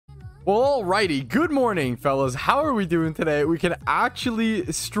Well, alrighty. Good morning, fellas. How are we doing today? We can actually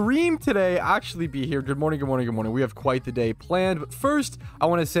stream today, actually be here. Good morning, good morning, good morning. We have quite the day planned. But first, I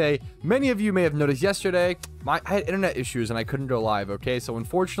want to say, many of you may have noticed yesterday, I had internet issues and I couldn't go live, okay? So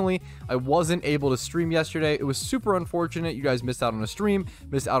unfortunately, I wasn't able to stream yesterday. It was super unfortunate. You guys missed out on a stream,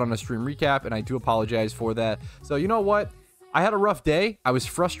 missed out on a stream recap, and I do apologize for that. So you know what? I had a rough day. I was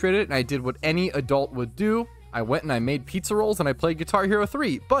frustrated, and I did what any adult would do. I went and I made pizza rolls and I played Guitar Hero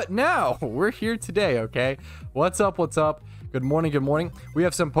 3. But now we're here today, okay? What's up? What's up? Good morning. Good morning. We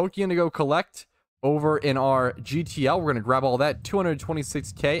have some Pokeyen to go collect over in our GTL. We're going to grab all that.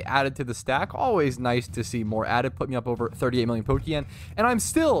 226k added to the stack. Always nice to see more added. Put me up over 38 million Pokeyen. And I'm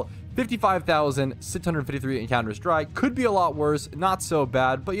still 55,653 encounters dry. Could be a lot worse. Not so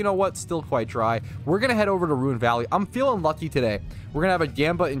bad. But you know what? Still quite dry. We're going to head over to Ruin Valley. I'm feeling lucky today. We're going to have a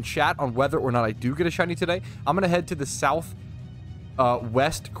Gamba in chat on whether or not I do get a shiny today. I'm going to head to the south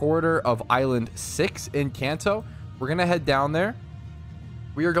west corridor of Island 6 in Kanto. We're going to head down there.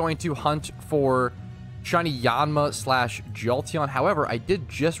 We are going to hunt for shiny Yanma / Jolteon. However, I did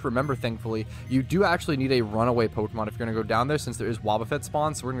just remember, thankfully, you do actually need a runaway Pokemon if you're going to go down there, since there is Wobbuffet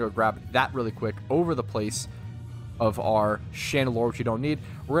spawn. So we're going to go grab that really quick over the place of our Chandelure, which you don't need.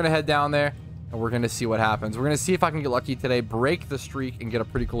 We're going to head down there, and we're going to see what happens. We're going to see if I can get lucky today, break the streak, and get a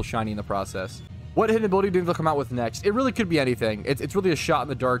pretty cool shiny in the process. What hidden ability do you think they'll come out with next? It really could be anything. It's really a shot in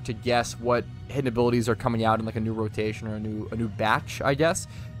the dark to guess what hidden abilities are coming out in like a new rotation or a new batch, I guess.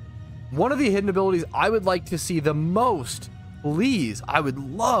 One of the hidden abilities I would like to see the most, please, I would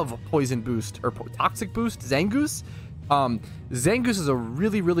love Poison Boost or Toxic Boost, Zangoose. Zangoose is a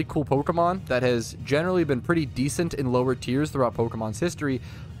really, really cool Pokemon that has generally been pretty decent in lower tiers throughout Pokemon's history,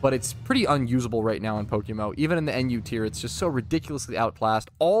 but it's pretty unusable right now in PokeMMO. Even in the NU tier, it's just so ridiculously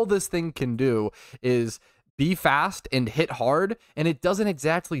outclassed. All this thing can do is be fast and hit hard, and it doesn't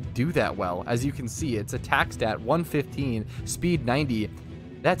exactly do that well. As you can see, its attack stat 115, speed 90.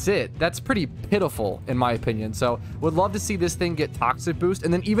 That's it. That's pretty pitiful, in my opinion. So, would love to see this thing get Toxic Boost.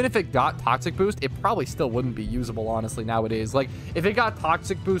 And then even if it got Toxic Boost, it probably still wouldn't be usable, honestly, nowadays. Like, if it got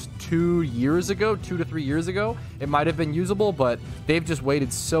Toxic Boost 2 years ago, 2 to 3 years ago, it might have been usable, but they've just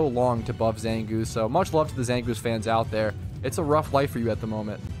waited so long to buff Zangoose. So, much love to the Zangoose fans out there. It's a rough life for you at the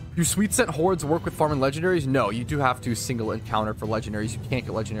moment. Do Sweet Scent Hordes work with farming legendaries? No, you do have to single encounter for legendaries. You can't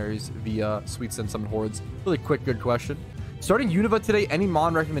get legendaries via Sweet Scent Summon Hordes. Really quick, good question. Starting Unova today, any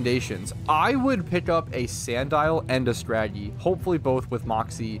Mon recommendations? I would pick up a Sandile and a Scraggy, hopefully both with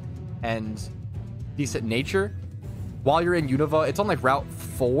Moxie and decent nature. While you're in Unova, it's on like Route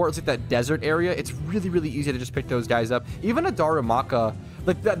 4. It's like that desert area. It's really, really easy to just pick those guys up. Even a Darumaka,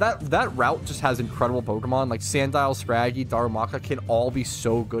 like that route just has incredible Pokemon. Like Sandile, Scraggy, Darumaka can all be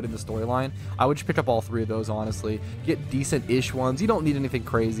so good in the storyline. I would just pick up all 3 of those, honestly. Get decent-ish ones. You don't need anything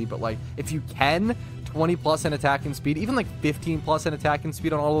crazy, but like if you can, 20 plus in attack and speed, even like 15 plus in attack and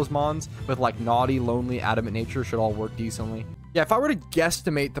speed on all those mons with like Naughty, Lonely, Adamant Nature should all work decently. Yeah, if I were to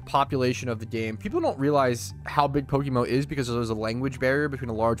guesstimate the population of the game, people don't realize how big PokeMMO is because there's a language barrier between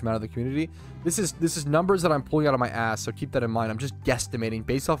a large amount of the community. This is numbers that I'm pulling out of my ass, so keep that in mind. I'm just guesstimating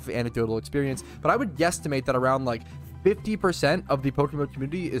based off of anecdotal experience, but I would guesstimate that around like 50% of the PokeMMO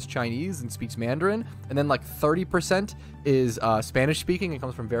community is Chinese and speaks Mandarin, and then like 30% is Spanish speaking and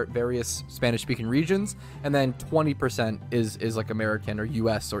comes from various Spanish speaking regions, and then 20% is like American or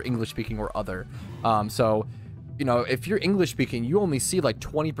US or English speaking or other. So you know, if you're English speaking, you only see like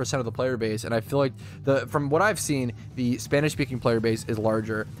 20% of the player base, and I feel like from what I've seen, the Spanish speaking player base is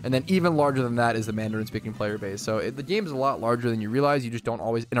larger, and then even larger than that is the Mandarin speaking player base. So the game is a lot larger than you realize. You just don't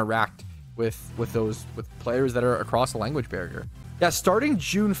always interact with players that are across the language barrier. Yeah, starting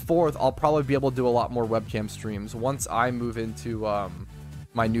June 4th, I'll probably be able to do a lot more webcam streams once I move into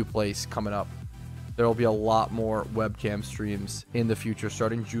my new place coming up. There will be a lot more webcam streams in the future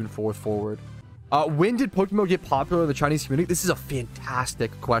starting June 4th forward. When did PokeMMO get popular in the Chinese community? This is a fantastic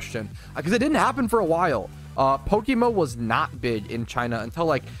question because it didn't happen for a while. PokeMMO was not big in China until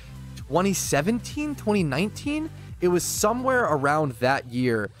like 2017, 2019. It was somewhere around that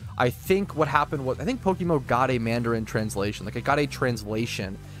year. I think what happened was, I think PokeMMO got a Mandarin translation. Like it got a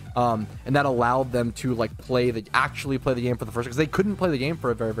translation, and that allowed them to like actually play the game for the first, because they couldn't play the game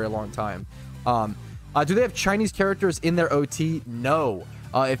for a very, very long time. Do they have Chinese characters in their OT? No.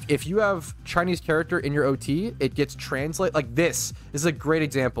 If you have Chinese character in your OT, it gets translated like this. This is a great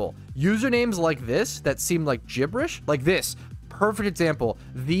example. Usernames like this that seem like gibberish, like this. Perfect example.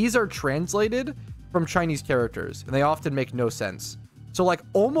 These are translated from Chinese characters, and they often make no sense. So like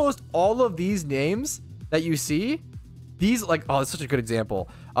almost all of these names that you see, these like, oh, it's such a good example.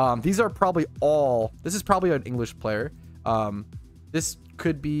 These are probably all, this is probably an English player. This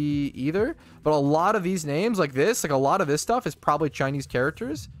could be either, but a lot of these names like this, like a lot of this stuff is probably Chinese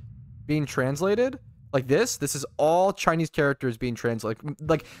characters being translated. Like this is all Chinese characters being translated.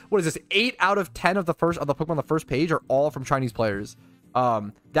 Like what is this? 8 out of 10 of the Pokemon on the first page are all from Chinese players.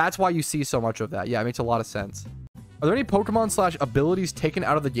 That's why you see so much of that. Yeah, it makes a lot of sense. Are there any Pokemon / abilities taken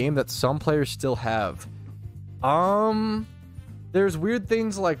out of the game that some players still have? There's weird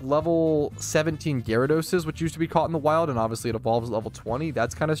things like level 17 Gyarados, which used to be caught in the wild, and obviously it evolves at level 20.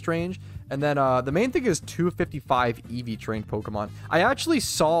 That's kind of strange. And then the main thing is 255 EV trained Pokemon. I actually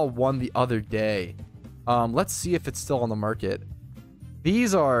saw one the other day. Let's see if it's still on the market.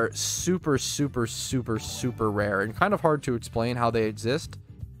 These are super, super, super, super rare and kind of hard to explain how they exist.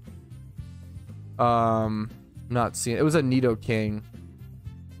 Not seeing it. Was a Nidoking.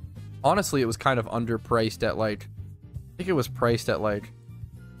 Honestly, it was kind of underpriced at like, I think it was priced at like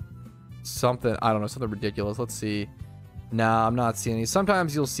something, I don't know, something ridiculous. Let's see. Nah, I'm not seeing any.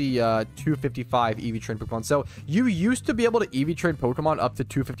 Sometimes you'll see 255 EV trained Pokemon. So you used to be able to EV train Pokemon up to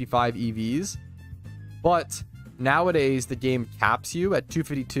 255 EVs, but nowadays the game caps you at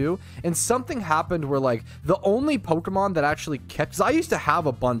 252. And something happened where like the only Pokemon that actually kept, because I used to have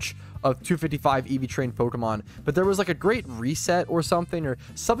a bunch of 255 EV trained Pokemon, but there was like a great reset or something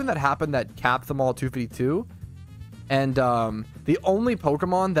that happened that capped them all at 252. And the only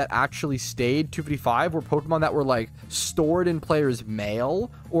Pokemon that actually stayed 255 were Pokemon that were like stored in players'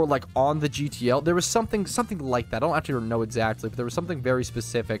 mail or like on the GTL. There was something like that. I don't actually know exactly, but there was something very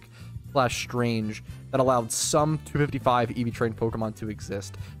specific / strange that allowed some 255 EV trained Pokemon to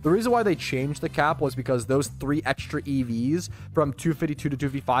exist. The reason why they changed the cap was because those 3 extra EVs from 252 to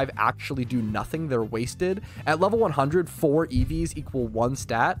 255 actually do nothing. They're wasted. At level 100, 4 EVs equal 1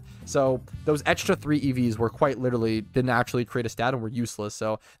 stat. So those extra 3 EVs were quite literally didn't actually create a stat and were useless.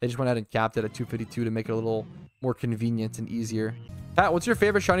 So they just went ahead and capped it at 252 to make it a little more convenient and easier. Pat, what's your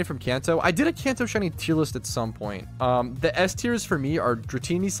favorite shiny from Kanto? I did a Kanto shiny tier list at some point. The S tiers for me are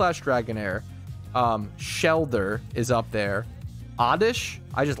Dratini / Dragonair. Shelder is up there. Oddish,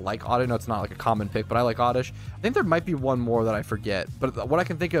 I just like Oddish. No, it's not like a common pick, but I like Oddish. I think there might be one more that I forget, but what I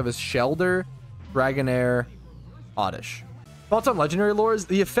can think of is Shelder, Dragonair, Oddish. Thoughts on legendary lures?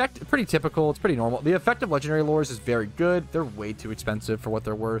 The effect, pretty typical. It's pretty normal. The effect of legendary lures is very good. They're way too expensive for what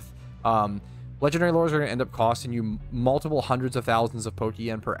they're worth. Legendary lures are going to end up costing you multiple hundreds of thousands of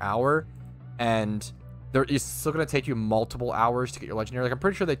Pokeyen per hour, and it's still going to take you multiple hours to get your legendary. Like, I'm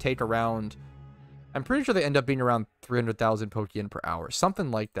pretty sure they end up being around 300,000 Pokeyen per hour,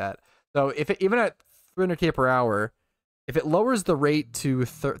 something like that. So if it, even at 300k per hour, if it lowers the rate to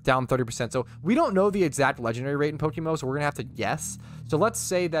down 30%, so we don't know the exact legendary rate in PokeMMO, so we're gonna have to guess. So let's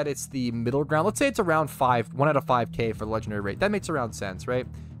say that it's the middle ground. Let's say it's around 1 out of 5k for the legendary rate. That makes around sense, right?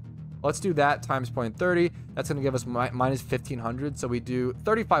 Let's do that times 0.30. That's going to give us minus 1,500. So we do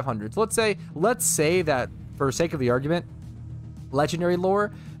 3,500. So let's say that, for sake of the argument, legendary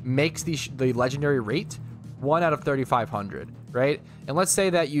lore makes the legendary rate 1 out of 3,500, right? And let's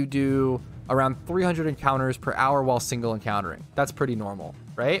say that you do around 300 encounters per hour while single encountering. That's pretty normal,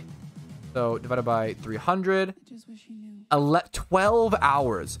 right? So divided by 300, 12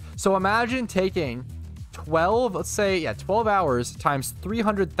 hours. So imagine taking 12, let's say, yeah, 12 hours times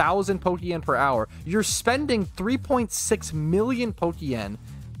 300,000 Pokeyen per hour. You're spending 3.6 million Pokeyen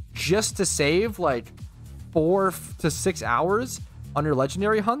just to save like 4 to 6 hours on your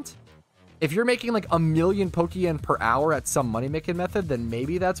legendary hunt. If you're making like 1 million Pokeyen per hour at some money making method, then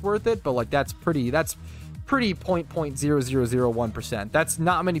maybe that's worth it. But like that's pretty 0.0001%. That's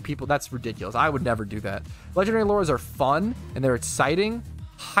not many people. That's ridiculous. I would never do that. Legendary lures are fun and they're exciting.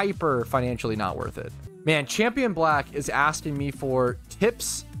 Hyper financially not worth it. Man, Champion Black is asking me for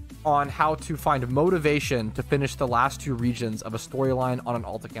tips on how to find motivation to finish the last 2 regions of a storyline on an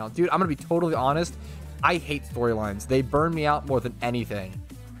alt account. Dude, I'm gonna be totally honest. I hate storylines. They burn me out more than anything.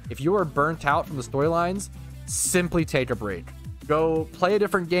 If you are burnt out from the storylines, simply take a break. Go play a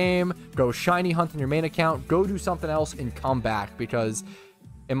different game, go shiny hunt on your main account, go do something else and come back, because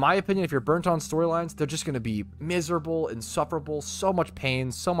in my opinion, if you're burnt on storylines, they're just going to be miserable, insufferable, so much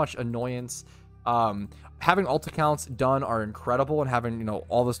pain, so much annoyance. Having alt accounts done are incredible, and having, you know,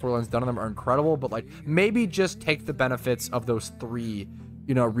 all the storylines done on them are incredible, but like maybe just take the benefits of those 3,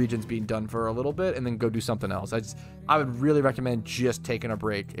 you know, regions being done for a little bit and then go do something else. I would really recommend just taking a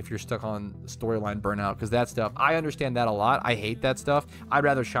break if you're stuck on storyline burnout, because that stuff, I understand that a lot. I hate that stuff. I'd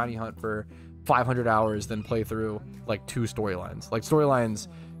rather shiny hunt for 500 hours than play through like 2 storylines. Like storylines,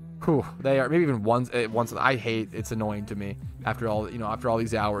 whew, they are, maybe even once I hate. It's annoying to me after all, you know, after all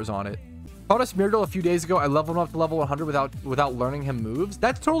these hours on it. Caught a Smeargle a few days ago. I leveled him up to level 100 without learning him moves.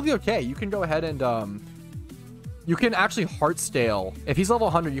 That's totally okay. You can go ahead and You can actually heart scale. If he's level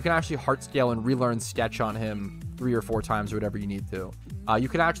 100, you can actually heart scale and relearn sketch on him 3 or 4 times or whatever you need to. You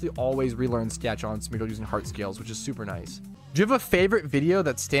can actually always relearn sketch on Smeargle using heart scales, which is super nice. Do you have a favorite video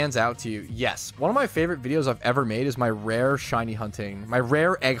that stands out to you? Yes. One of my favorite videos I've ever made is my rare shiny hunting, my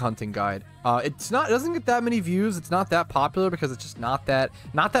rare egg hunting guide. It doesn't get that many views. It's not that popular because it's just not that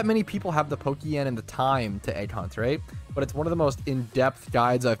many people have the Pokeyen and the time to egg hunt, right? But it's one of the most in-depth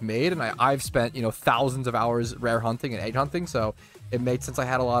guides I've made, and I've spent, you know, thousands of hours rare hunting and egg hunting, so it made sense. I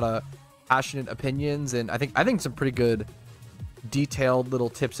had a lot of passionate opinions, and I think some pretty good detailed little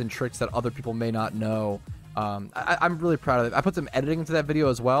tips and tricks that other people may not know. I'm really proud of it. I put some editing into that video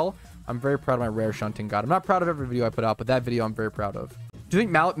as well. I'm very proud of my rare shunting guide. I'm not proud of every video I put out, but that video I'm very proud of. Do you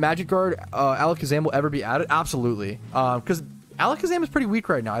think Magic Guard Alakazam will ever be added? Absolutely. Because Alakazam is pretty weak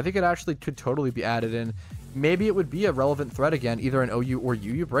right now. I think it actually could totally be added in. Maybe it would be a relevant threat again, either in OU or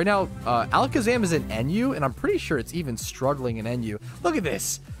UU. But right now, Alakazam is in NU, and I'm pretty sure it's even struggling in NU. Look at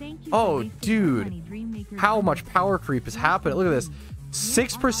this. Oh, dude. How much power creep is happening? Look at this.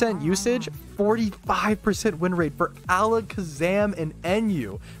 6% usage, 45% win rate for Alakazam and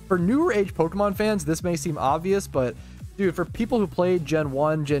NU. For newer age Pokemon fans, this may seem obvious, but dude, for people who played Gen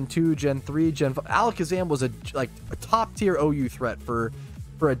 1, Gen 2, Gen 3, Gen 5, Alakazam was a top tier OU threat for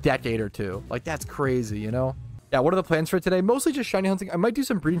a decade or two. Like, that's crazy, you know? Yeah, what are the plans for today? Mostly just shiny hunting. I might do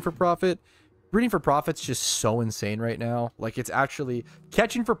some breeding for profit. Breeding for profit's just so insane right now. Like, it's actually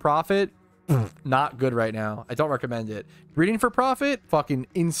catching for profit. Not good right now. I don't recommend it. Breeding for profit, fucking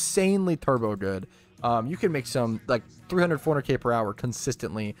insanely turbo good. You can make some like 300, 400k per hour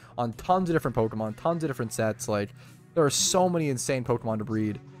consistently on tons of different Pokemon, tons of different sets. Like, there are so many insane Pokemon to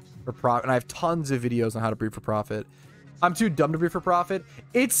breed for profit, and I have tons of videos on how to breed for profit. I'm too dumb to breed for profit.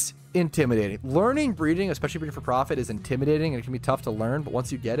 It's intimidating. Learning breeding, especially breeding for profit, is intimidating, and it can be tough to learn. But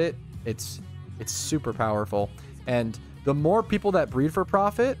once you get it, it's super powerful. And the more people that breed for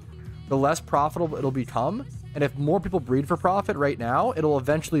profit, the less profitable it'll become. And if more people breed for profit right now, it'll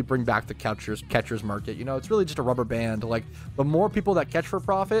eventually bring back the catchers market. You know, it's really just a rubber band. Like, the more people that catch for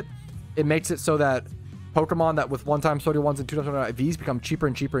profit, it makes it so that Pokemon that with 1x 31s and 2x 29 IVs become cheaper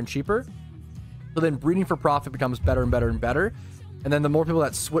and cheaper and cheaper. So then breeding for profit becomes better and better and better. And then the more people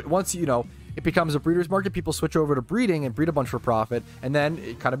that switch, once, you know, it becomes a breeder's market, people switch over to breeding and breed a bunch for profit, and then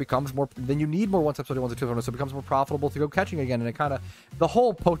it kind of becomes more, then you need more 1x 31s and 2x, so it becomes more profitable to go catching again. And it kind of, the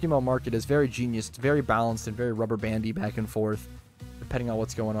whole Pokemon market is very genius. It's very balanced and very rubber bandy back and forth, depending on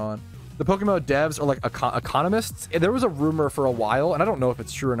what's going on. The PokeMMO devs are like economists. There was a rumor for a while, and I don't know if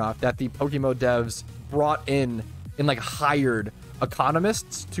it's true or not, that the PokeMMO devs brought in like hired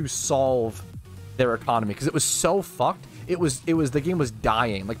economists to solve their economy, because it was so fucked. It was the game was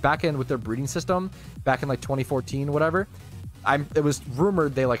dying. Like, back in with their breeding system back in like 2014 or whatever, it was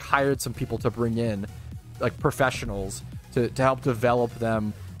rumored they like hired some people to bring in like professionals to help develop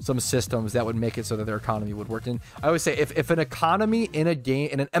them some systems that would make it so that their economy would work. And I always say, if an economy in a game,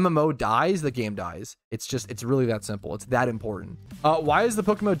 in an MMO dies, the game dies. It's really that simple. It's that important. Why is the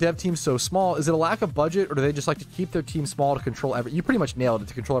PokeMMO dev team so small? Is it a lack of budget, or do they just like to keep their team small to control everything? You pretty much nailed it,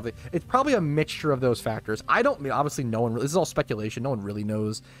 to control everything. It's probably a mixture of those factors. Obviously no one, this is all speculation. No one really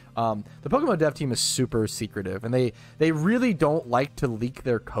knows. The PokeMMO dev team is super secretive, and they really don't like to leak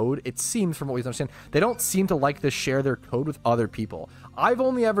their code. It seems, from what we understand, they don't seem to like to share their code with other people. I've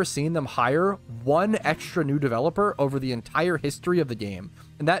only ever seen them hire one extra new developer over the entire history of the game.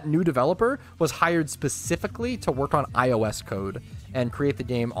 And that new developer was hired specifically to work on iOS code and create the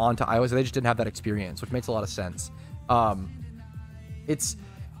game onto iOS. They just didn't have that experience, which makes a lot of sense.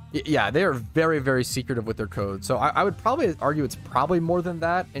 Yeah, they are very, very secretive with their code. So I would probably argue it's probably more than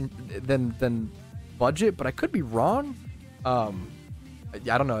that than budget, but I could be wrong. I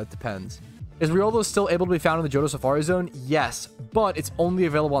don't know. It depends. Is Riolo still able to be found in the Johto Safari Zone? Yes, but it's only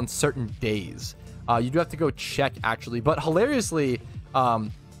available on certain days. You do have to go check, actually. But hilariously,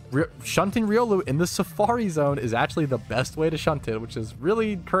 shunting Riolu in the Safari Zone is actually the best way to shunt it, which is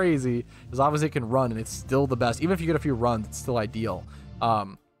really crazy, because obviously it can run, and it's still the best. Even if you get a few runs, it's still ideal.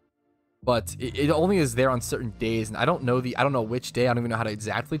 But it only is there on certain days, and I don't know which day. I don't even know how to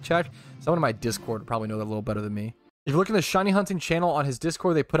exactly check. Someone in my Discord would probably know that a little better than me. If you look at the shiny hunting channel on his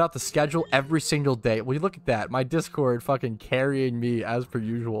Discord, they put out the schedule every single day. Well, you look at that. My Discord fucking carrying me as per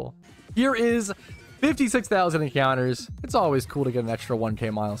usual. Here is 56,000 encounters. It's always cool to get an extra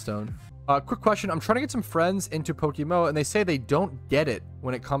 1K milestone. Quick question. I'm trying to get some friends into PokeMMO, and they say they don't get it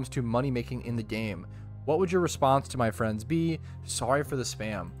when it comes to money making in the game. What would your response to my friends be? Sorry for the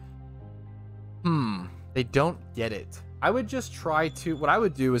spam. They don't get it. I would just try to, what I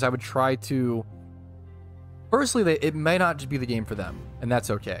would do is I would try to, firstly, it may not just be the game for them, and that's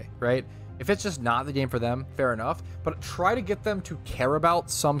okay, right? If it's just not the game for them, fair enough, but try to get them to care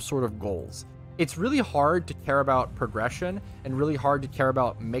about some sort of goals. It's really hard to care about progression and really hard to care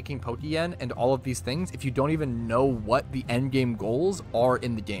about making Pokeyen and all of these things if you don't even know what the end game goals are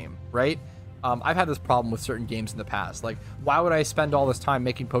in the game, right? I've had this problem with certain games in the past. Like, why would I spend all this time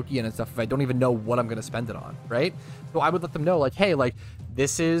making Pokeyen and stuff if I don't even know what I'm going to spend it on, right? So I would let them know, like, hey, like,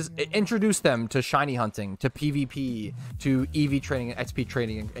 this is, introduce them to shiny hunting, to PvP, to EV training and XP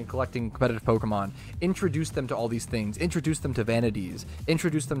training and collecting competitive Pokemon. Introduce them to all these things. Introduce them to vanities.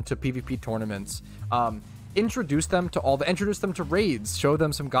 Introduce them to PvP tournaments. Introduce them to raids. Show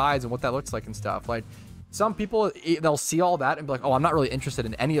them some guides and what that looks like and stuff. Like, some people, they'll see all that and be like, oh, I'm not really interested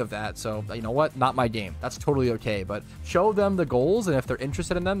in any of that. So, you know what? Not my game. That's totally okay. But show them the goals, and if they're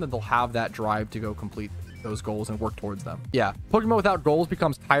interested in them, then they'll have that drive to go complete those goals and work towards them. Yeah, Pokemon without goals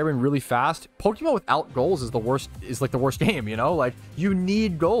becomes tiring really fast. Pokemon without goals is the worst, is like the worst game, you know? Like, you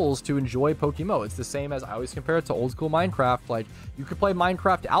need goals to enjoy Pokemon. It's the same as I always compare it to old school Minecraft. Like, you could play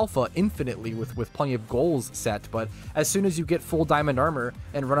Minecraft Alpha infinitely with plenty of goals set, but as soon as you get full diamond armor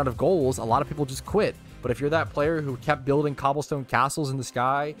and run out of goals, a lot of people just quit. But if you're that player who kept building cobblestone castles in the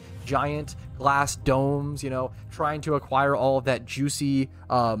sky, giant glass domes, you know, trying to acquire all of that juicy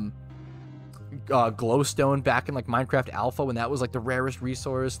glowstone back in like Minecraft Alpha when that was like the rarest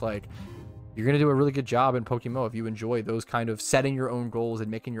resource, like, you're gonna do a really good job in PokeMMO if you enjoy those kind of setting your own goals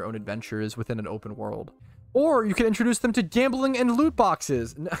and making your own adventures within an open world. Or you can introduce them to gambling and loot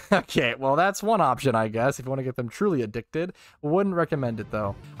boxes. Okay, well, that's one option, I guess, if you want to get them truly addicted. Wouldn't recommend it,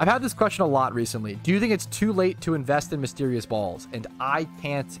 though. I've had this question a lot recently. Do you think it's too late to invest in mysterious balls? And I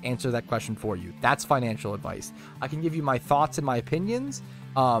can't answer that question for you. That's financial advice. I can give you my thoughts and my opinions,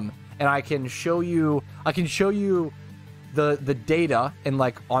 and I can show you the data and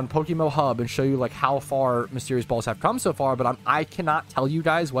like on PokeMMO Hub and show you like how far mysterious balls have come so far, but I cannot tell you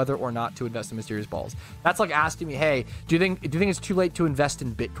guys whether or not to invest in mysterious balls. That's like asking me, hey, do you think it's too late to invest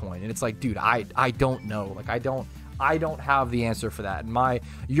in Bitcoin? And it's like, dude, I don't know. Like, I don't have the answer for that. And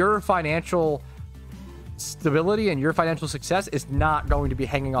your financial stability and your financial success is not going to be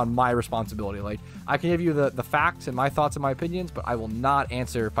hanging on my responsibility. Like, I can give you the facts and my thoughts and my opinions, but I will not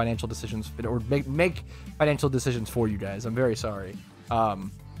answer financial decisions or make financial decisions for you guys. I'm very sorry. I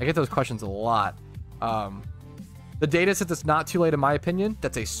get those questions a lot. The data says it's not too late in my opinion.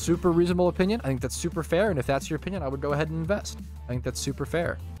 That's a super reasonable opinion. I think that's super fair, and if that's your opinion, I would go ahead and invest. I think that's super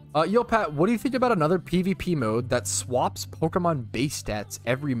fair. Yo, Pat, what do you think about another PvP mode that swaps Pokemon base stats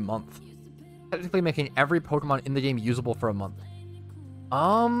every month, technically making every Pokemon in the game usable for a month?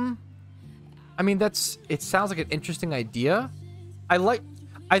 I mean, it sounds like an interesting idea.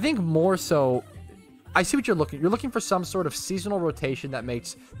 I think more so, I see what you're looking for some sort of seasonal rotation that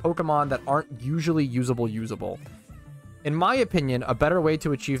makes Pokemon that aren't usually usable. In my opinion, a better way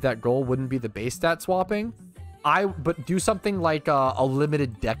to achieve that goal wouldn't be the base stat swapping, but do something like a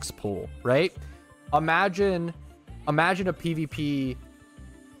limited dex pool, right? Imagine a PvP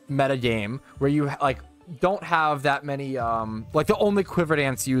metagame where you like don't have that many like the only Quiver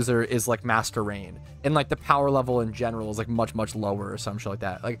Dance user is like Master Rain, and like the power level in general is like much lower or some shit like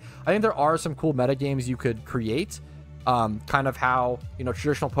that. Like, I think there are some cool metagames you could create, kind of how, you know,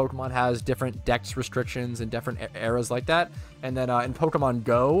 traditional Pokemon has different dex restrictions and different eras like that. And then in Pokemon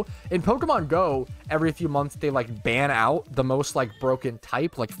Go, every few months they like ban out the most like broken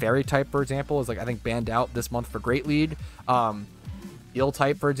type, like Fairy type, for example, is like, I think, banned out this month for Great League. Eel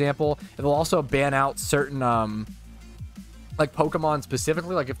type, for example. It'll also ban out certain like Pokemon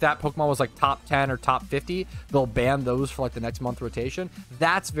specifically. Like, if that Pokemon was like top 10 or top 50, they'll ban those for like the next month rotation.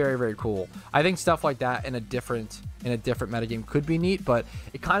 That's very cool. I think stuff like that in a different metagame could be neat, but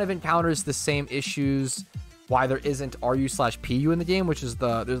it kind of encounters the same issues why there isn't RU/PU in the game, which is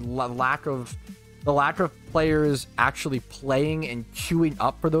the lack of players actually playing and queuing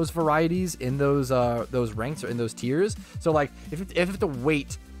up for those varieties in those ranks or in those tiers. So like, if you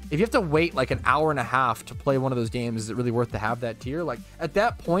have to wait like an hour and a half to play one of those games, is it really worth to have that tier? Like, at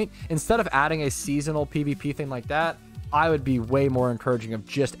that point, instead of adding a seasonal PvP thing like that, I would be way more encouraging of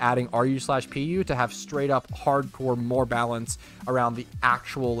just adding RU/PU to have straight up hardcore more balance around the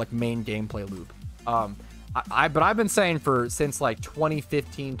actual like main gameplay loop. But I've been saying since like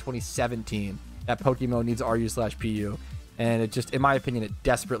 2015, 2017 that PokeMMO needs RU/PU, and it just, in my opinion, it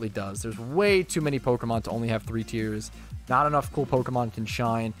desperately does. There's way too many Pokemon to only have 3 tiers. Not enough cool Pokemon can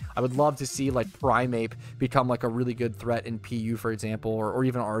shine. I would love to see like Primeape become like a really good threat in PU, for example, or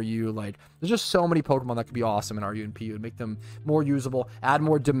even RU. Like, there's just so many Pokemon that could be awesome in RU and PU and make them more usable, add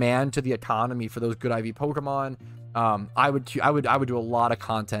more demand to the economy for those good IV Pokemon. I would do a lot of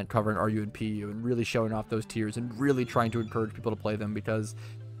content covering RU and PU and really showing off those tiers and really trying to encourage people to play them, because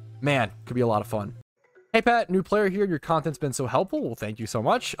Man, could be a lot of fun. Hey Pat, new player here. Your content's been so helpful. Well, thank you so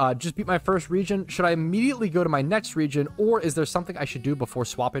much. Just beat my first region. Should I immediately go to my next region, or is there something I should do before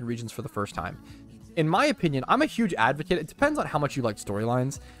swapping regions for the first time? In my opinion, I'm a huge advocate. It depends on how much you like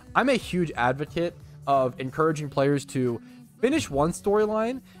storylines. I'm a huge advocate of encouraging players to finish one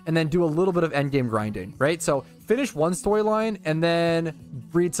storyline and then do a little bit of endgame grinding, right? So finish one storyline and then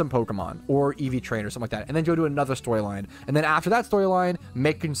breed some Pokemon or EV train or something like that, and then go to another storyline, and then after that storyline,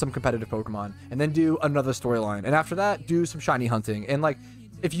 making some competitive Pokemon, and then do another storyline, and after that, do some shiny hunting. And like,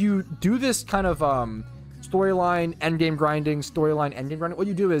 if you do this kind of storyline endgame grinding, storyline endgame grinding, what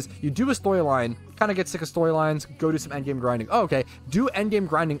you do is you do a storyline, kind of get sick of storylines, go do some endgame grinding. Oh, okay, do endgame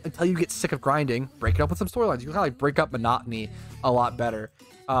grinding until you get sick of grinding, break it up with some storylines. You can kind of like break up monotony a lot better.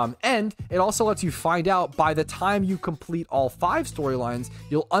 And it also lets you find out, by the time you complete all 5 storylines,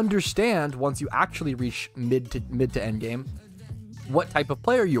 you'll understand, once you actually reach mid to end game, what type of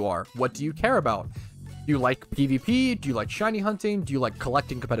player you are. What do you care about? Do you like PvP? Do you like shiny hunting? Do you like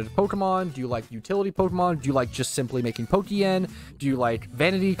collecting competitive Pokemon? Do you like utility Pokemon? Do you like just simply making Pokeyen? Do you like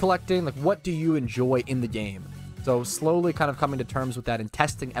vanity collecting? Like, what do you enjoy in the game? So slowly kind of coming to terms with that and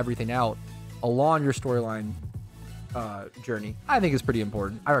testing everything out along your storyline journey, I think is pretty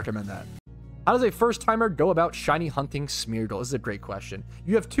important. I recommend that. How does a first-timer go about shiny hunting Smeargle? This is a great question.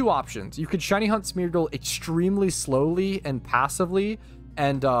 You have 2 options. You could shiny hunt Smeargle extremely slowly and passively,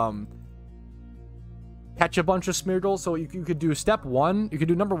 and catch a bunch of Smeargles. So you could do step 1. You could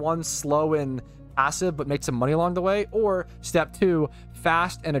do number 1, slow and passive, but make some money along the way. Or step 2,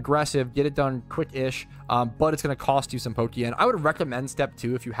 fast and aggressive, get it done quick-ish, but it's going to cost you some Pokeyen. I would recommend step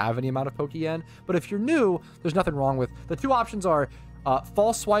 2 if you have any amount of Pokeyen, but if you're new, there's nothing wrong with the 2 options. Are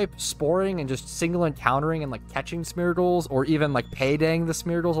false swipe, sporing, and just single encountering and like catching Smeargles, or even like paydaying the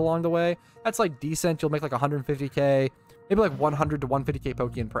Smeargles along the way. That's like decent. You'll make like 150k, maybe like 100 to 150k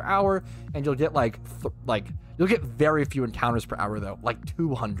Pokeyen per hour, and you'll get like you'll get very few encounters per hour though, like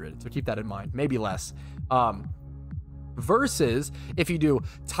 200. So keep that in mind, maybe less. Versus if you do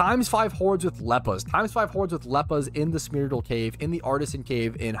 ×5 hordes with Leppas. ×5 hordes with Leppas in the Smeargle Cave, in the Artisan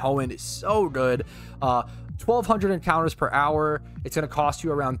Cave in Hoenn is so good. 1,200 encounters per hour. It's going to cost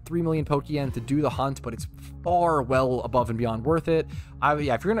you around 3 million Pokeyen to do the hunt, but it's far well above and beyond worth it.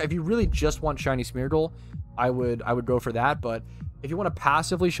 Yeah, if you really just want shiny Smeargle, I would go for that. But if you want to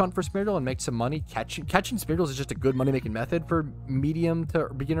passively shunt for Smeargle and make some money, catching Smeargles is just a good money making method for medium to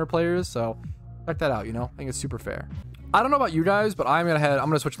beginner players. So check that out. I think it's super fair. I don't know about you guys, but I'm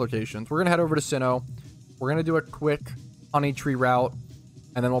gonna switch locations. We're gonna head over to Sinnoh. We're gonna do a quick honey tree route,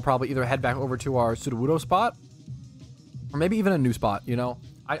 and then we'll probably either head back over to our Sudowoodo spot, or maybe even a new spot.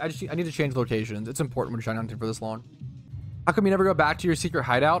 I need to change locations. It's important when you're shiny hunting for this long. How come you never go back to your secret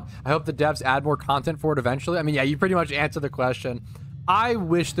hideout? I hope the devs add more content for it eventually. I mean, yeah, you pretty much answered the question. I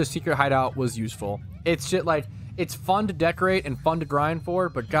wish the secret hideout was useful. It's just like, it's fun to decorate and fun to grind for,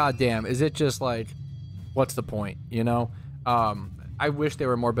 but goddamn, is it just like, what's the point? I wish they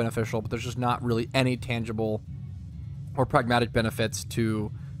were more beneficial, but there's just not really any tangible or pragmatic benefits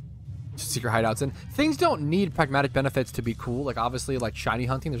to secret hideouts. And things don't need pragmatic benefits to be cool. Like, obviously, like shiny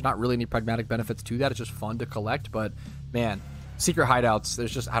hunting, there's not really any pragmatic benefits to that. It's just fun to collect. But man, secret hideouts,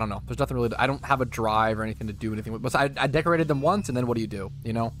 there's just, I don't know, there's nothing really I don't have a drive or anything to do anything with. But I decorated them once, and then what do?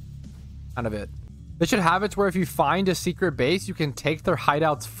 Kind of it. They should have it where if you find a secret base, you can take their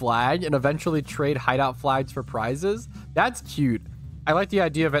hideout's flag and eventually trade hideout flags for prizes. That's cute. I like the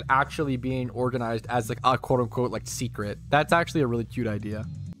idea of it actually being organized as like a quote-unquote like secret. That's actually a really cute idea.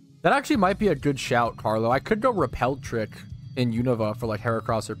 That actually might be a good shout, Carlo. I could go Repel Trick in Unova for like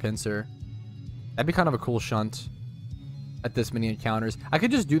Heracross or Pinsir. That'd be kind of a cool shunt at this many encounters. I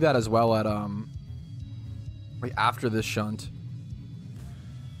could just do that as well at right after this shunt.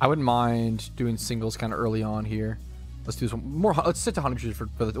 I wouldn't mind doing singles kind of early on here. Let's do some more. Let's sit to honey trees for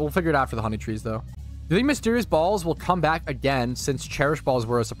the. We'll figure it out for the honey trees though. Do you think mysterious balls will come back again since cherish balls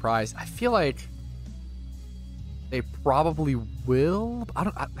were a surprise? I feel like they probably will. I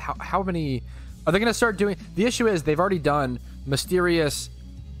don't. How many are they going to start doing? The issue is they've already done mysterious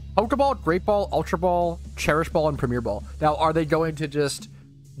Pokeball, Great Ball, Ultra Ball, Cherish Ball, and Premier Ball. Now, are they going to just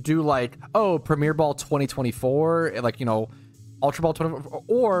do like, oh, Premier Ball 2024, like Ultra Ball 24,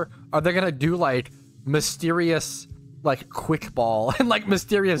 or are they gonna do like mysterious like Quick Ball and like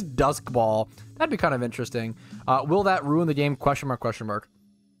mysterious Dusk Ball? That'd be kind of interesting. Will that ruin the game? Question mark.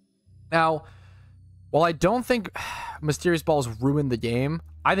 Now, while I don't think mysterious balls ruin the game,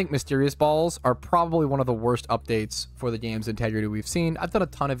 I think mysterious balls are probably one of the worst updates for the game's integrity we've seen. I've done a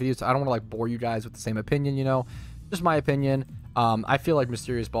ton of videos, so I don't want to like bore you guys with the same opinion. Just my opinion. I feel like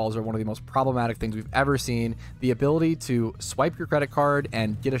mysterious balls are one of the most problematic things we've ever seen. The ability to swipe your credit card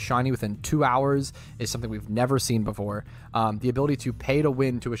and get a shiny within 2 hours is something we've never seen before. The ability to pay to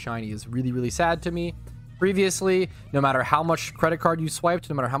win to a shiny is really, really sad to me. Previously, no matter how much credit card you swiped,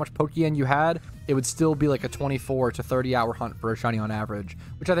 no matter how much Pokeyen you had, it would still be like a 24 to 30 hour hunt for a shiny on average,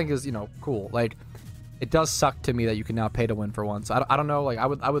 which I think is, you know, cool. Like, it does suck to me that you can now pay to win for once. I don't know. Like, I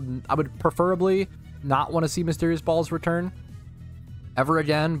would preferably not want to see mysterious balls return ever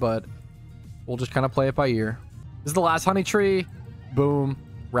again, but we'll just kind of play it by ear. This is the last honey tree. Boom.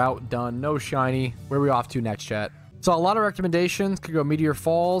 Route done. No shiny. Where are we off to next, chat? So a lot of recommendations. Could go Meteor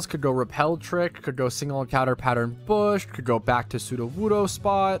Falls, could go Repel Trick, could go Single Encounter Pattern Bush, could go back to Sudowoodo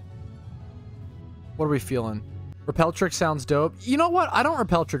spot. What are we feeling? Repel Trick sounds dope. You know what? I don't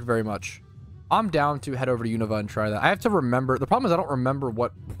Repel Trick very much. I'm down to head over to Unova and try that. I have to remember. The problem is I don't remember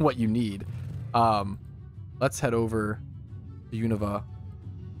what you need. Let's head over to Unova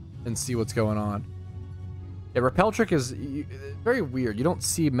and see what's going on. Yeah, Repel Trick is very weird. You don't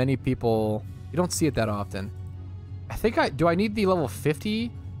see many people. You don't see it that often. I think do I need the level 50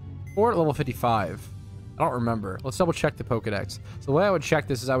 or level 55? I don't remember. Let's double check the Pokedex. So the way I would check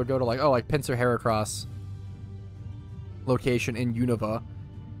this is I would go to like Pinsir Heracross location in Unova,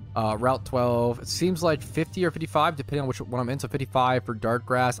 Route 12. It seems like 50 or 55 depending on which one I'm in. So 55 for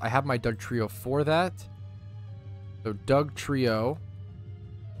Darkgrass. I have my Doug Trio for that. So Doug Trio.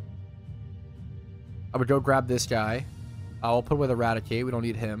 I would go grab this guy. I'll put with Eradicate. We don't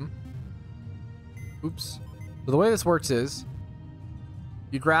need him. Oops. So the way this works is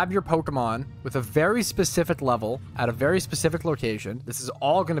you grab your Pokemon with a very specific level at a very specific location. This is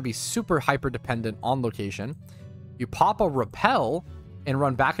all going to be super hyper dependent on location. You pop a Repel and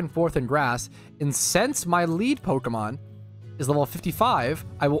run back and forth in grass. And since my lead Pokemon is level 55,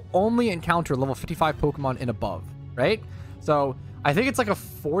 I will only encounter level 55 Pokemon and above, right? So I think it's like a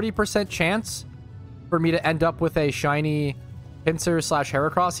 40% chance for me to end up with a shiny Pinsir /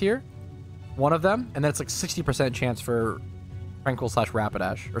 Heracross here. One of them, and then it's like 60% chance for Tranquil /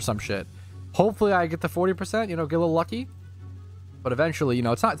 Rapidash or some shit. Hopefully I get the 40%, you know, get a little lucky. But eventually, you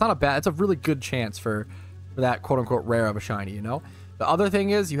know, it's not a bad, it's a really good chance for that quote unquote rare of a shiny, you know. The other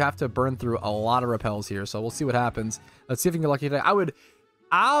thing is you have to burn through a lot of repels here, so we'll see what happens. Let's see if we can get lucky today. I would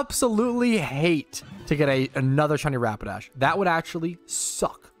absolutely hate to get another shiny Rapidash. That would actually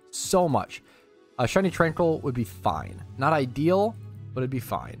suck so much. A shiny Tranquil would be fine. Not ideal, but it'd be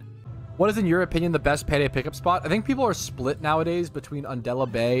fine. What is, in your opinion, the best payday pickup spot? I think people are split nowadays between Undella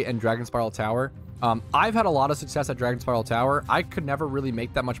Bay and Dragon Spiral Tower. I've had a lot of success at Dragon Spiral Tower. I could never really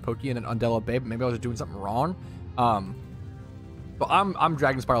make that much Pokeyen in Undella Bay, but maybe I was doing something wrong. But I'm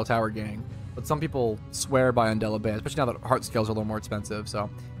Dragon Spiral Tower gang. But some people swear by Undella Bay, especially now that heart scales are a little more expensive. So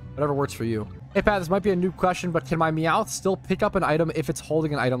whatever works for you. Hey Pat, this might be a new question, but can my Meowth still pick up an item if it's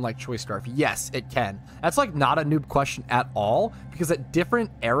holding an item like Choice Scarf? Yes, it can. That's like not a noob question at all, because at different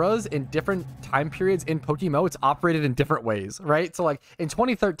eras, in different time periods in PokeMMO, it's operated in different ways, right? So like in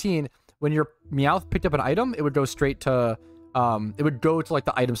 2013, when your Meowth picked up an item, it would go straight to, it would go to like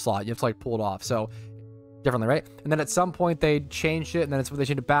the item slot. You have to like pull it off. So differently, right? And then at some point they changed it, and then it's when they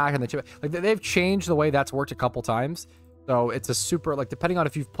changed it back, and they've changed the way that's worked a couple times. So it's a super, like, depending on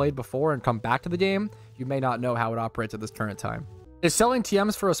if you've played before and come back to the game, you may not know how it operates at this current time. Is selling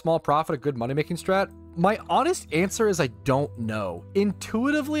TMs for a small profit a good money-making strat? My honest answer is I don't know.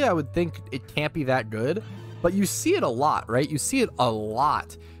 Intuitively, I would think it can't be that good, but you see it a lot, right? You see it a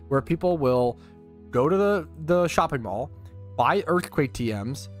lot where people will go to the shopping mall, buy Earthquake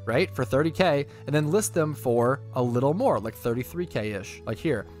TMs, right, for 30K, and then list them for a little more, like 33K-ish, like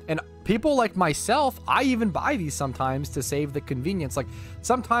here. And people like myself, I even buy these sometimes to save the convenience. Like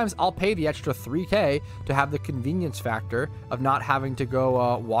sometimes I'll pay the extra 3K to have the convenience factor of not having to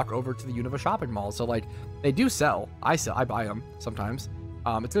go walk over to the Unova shopping mall. So like they do sell. I buy them sometimes.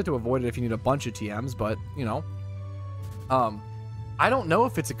 It's good to avoid it if you need a bunch of TMs, but you know, I don't know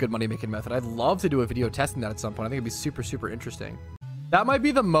if it's a good money-making method. I'd love to do a video testing that at some point. I think it'd be super, super interesting. That might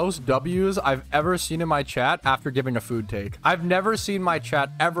be the most W's I've ever seen in my chat after giving a food take. I've never seen my chat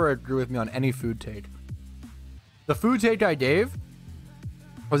ever agree with me on any food take. The food take I gave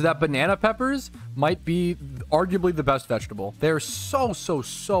was that banana peppers might be arguably the best vegetable. They're so, so,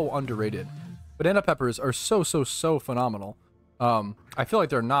 so underrated. Banana peppers are so, so, so phenomenal. I feel like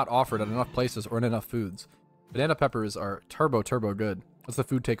they're not offered at enough places or in enough foods. Banana peppers are turbo good. That's the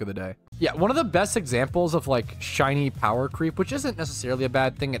food take of the day. Yeah, one of the best examples of like shiny power creep, which isn't necessarily a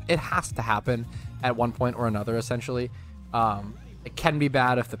bad thing. It has to happen at one point or another, essentially. It can be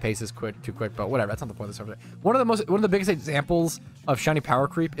bad if the pace is too quick, but whatever. That's not the point of this subject. One of the biggest examples of shiny power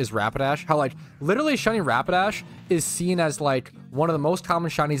creep is Rapidash. How like literally shiny Rapidash is seen as like one of the most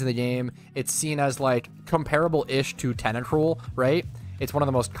common shinies in the game. It's seen as like comparable-ish to Tentacruel, right? It's one of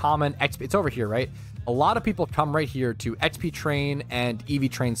the most common XP. It's over here, right? A lot of people come right here to XP train and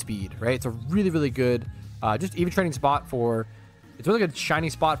EV train speed, right? It's a really, really good just EV training spot for. It's a really good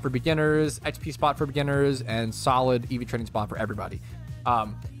shiny spot for beginners, XP spot for beginners, and solid EV training spot for everybody.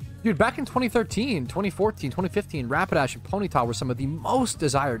 Dude, back in 2013, 2014, 2015, Rapidash and Ponyta were some of the most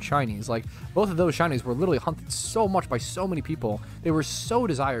desired shinies. Like, both of those shinies were literally hunted so much by so many people. They were so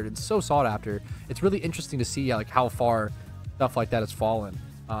desired and so sought after. It's really interesting to see like how far stuff like that has fallen.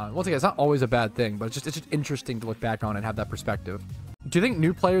 Once again, it's not always a bad thing, but it's just interesting to look back on and have that perspective. Do you think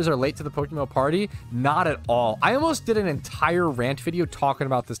new players are late to the PokeMMO party? Not at all. I almost did an entire rant video talking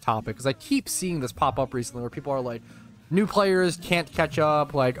about this topic because I keep seeing this pop up recently where people are like, new players can't catch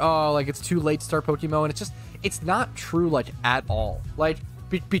up, like, oh, like it's too late to start PokeMMO, and it's not true like at all. Like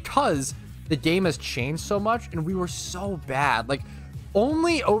because the game has changed so much and we were so bad. Like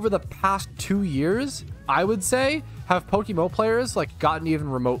only over the past 2 years, I would say, have PokeMMO players like gotten even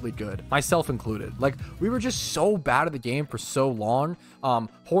remotely good, myself included. Like we were just so bad at the game for so long.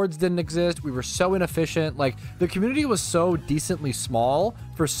 Hordes didn't exist. We were so inefficient. Like the community was so decently small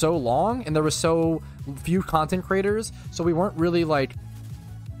for so long, and there was so few content creators, so we weren't really like,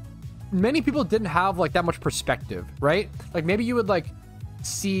 many people didn't have like that much perspective, right? Like maybe you would like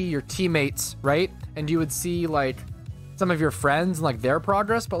see your teammates, right? And you would see like some of your friends and like their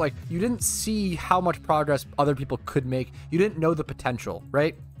progress, but like you didn't see how much progress other people could make. You didn't know the potential,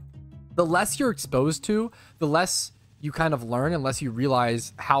 right? The less you're exposed to, the less you kind of learn, unless you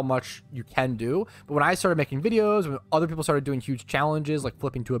realize how much you can do. But when I started making videos, when other people started doing huge challenges like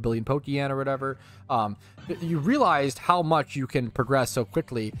flipping to 1 billion Pokeyen or whatever, you realized how much you can progress so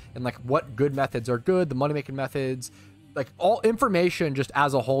quickly, and like what good methods are good, the money making methods, like all information just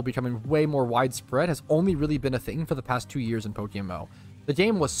as a whole becoming way more widespread has only really been a thing for the past 2 years in PokeMMO. The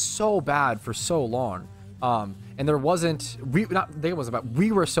game was so bad for so long. And there wasn't, we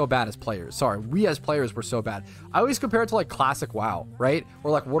were so bad as players. Sorry, we as players were so bad. I always compare it to like classic WoW, right?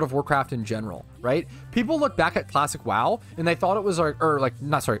 Or like World of Warcraft in general, right? People look back at classic WoW and they thought it was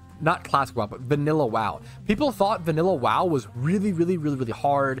not classic WoW, but vanilla WoW. People thought vanilla WoW was really, really, really, really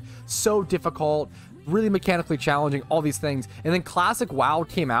hard, so difficult, really mechanically challenging, all these things. And then classic WoW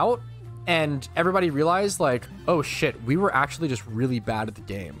came out and everybody realized like, oh shit, we were actually just really bad at the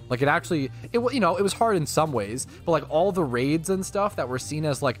game. Like it was hard in some ways, but like all the raids and stuff that were seen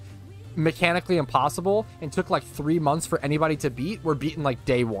as like mechanically impossible and took like 3 months for anybody to beat were beaten like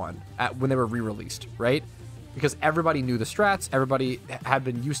day one when they were re-released, right? Because everybody knew the strats, everybody had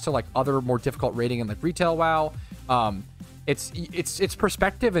been used to like other more difficult raiding in like retail WoW. It's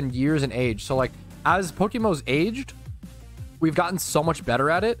perspective and years and age. So like as PokeMMO's aged, we've gotten so much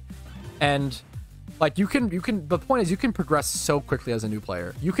better at it. And like you can the point is you can progress so quickly as a new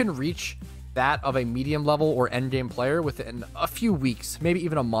player. You can reach that of a medium level or end game player within a few weeks, maybe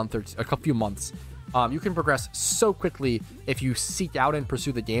even a month or a few months. You can progress so quickly if you seek out and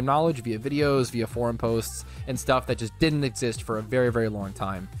pursue the game knowledge via videos, via forum posts, and stuff that just didn't exist for a very, very long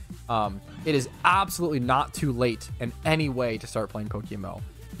time. It is absolutely not too late in any way to start playing PokeMMO.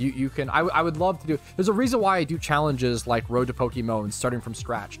 I would love to do, there's a reason why I do challenges like Road to PokeMMO and starting from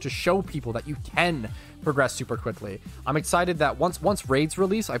scratch, to show people that you can progress super quickly. I'm excited that once raids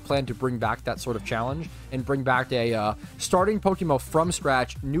release, I plan to bring back that sort of challenge and bring back a starting PokeMMO from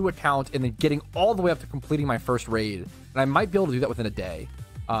scratch, new account, and then getting all the way up to completing my first raid. And I might be able to do that within a day.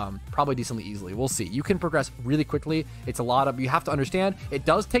 Probably decently easily. We'll see. You can progress really quickly. It's a lot of, you have to understand, it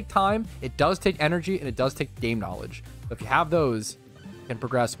does take time, it does take energy, and it does take game knowledge. So if you have those, can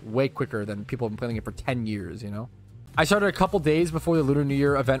progress way quicker than people have been playing it for 10 years, you know? I started a couple days before the Lunar New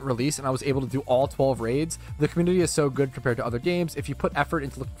Year event release, and I was able to do all 12 raids. The community is so good compared to other games. If you put effort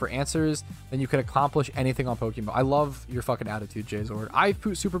into looking for answers, then you can accomplish anything on PokeMMO. I love your fucking attitude, Jzord. I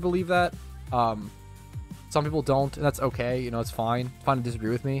super believe that. Some people don't, and that's okay. You know, it's fine. It's fine to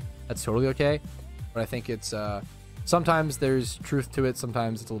disagree with me. That's totally okay. But I think it's, sometimes there's truth to it.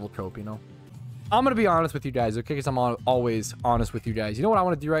 Sometimes it's a little cope, you know? I'm going to be honest with you guys, okay? Because I'm always honest with you guys. You know what I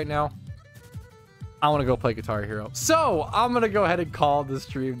want to do right now? I want to go play Guitar Hero. So I'm going to go ahead and call the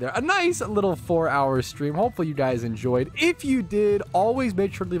stream there. A nice little 4-hour stream. Hopefully you guys enjoyed. If you did, always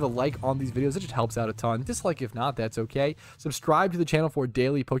make sure to leave a like on these videos. It just helps out a ton. Dislike if not, that's okay. Subscribe to the channel for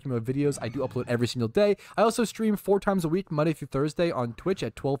daily PokeMMO videos. I do upload every single day. I also stream 4 times a week, Monday through Thursday on Twitch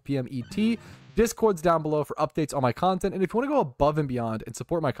at 12 p.m. ET. Discord's down below for updates on my content. And if you want to go above and beyond and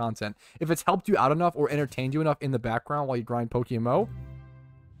support my content, if it's helped you out enough or entertained you enough in the background while you grind PokeMMO,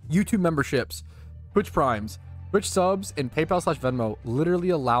 YouTube memberships, Twitch Primes, Twitch subs, and PayPal/Venmo literally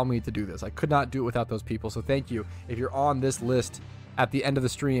allow me to do this. I could not do it without those people. So thank you. If you're on this list at the end of the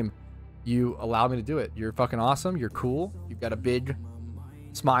stream, you allow me to do it. You're fucking awesome. You're cool. You've got a big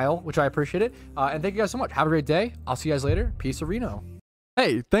smile, which I appreciate it. And thank you guys so much. Have a great day. I'll see you guys later. Peace, Reno.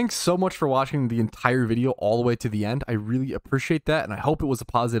 Hey, thanks so much for watching the entire video all the way to the end. I really appreciate that, and I hope it was a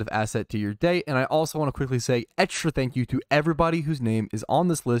positive asset to your day. And I also want to quickly say extra thank you to everybody whose name is on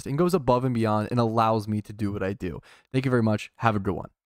this list and goes above and beyond and allows me to do what I do. Thank you very much. Have a good one.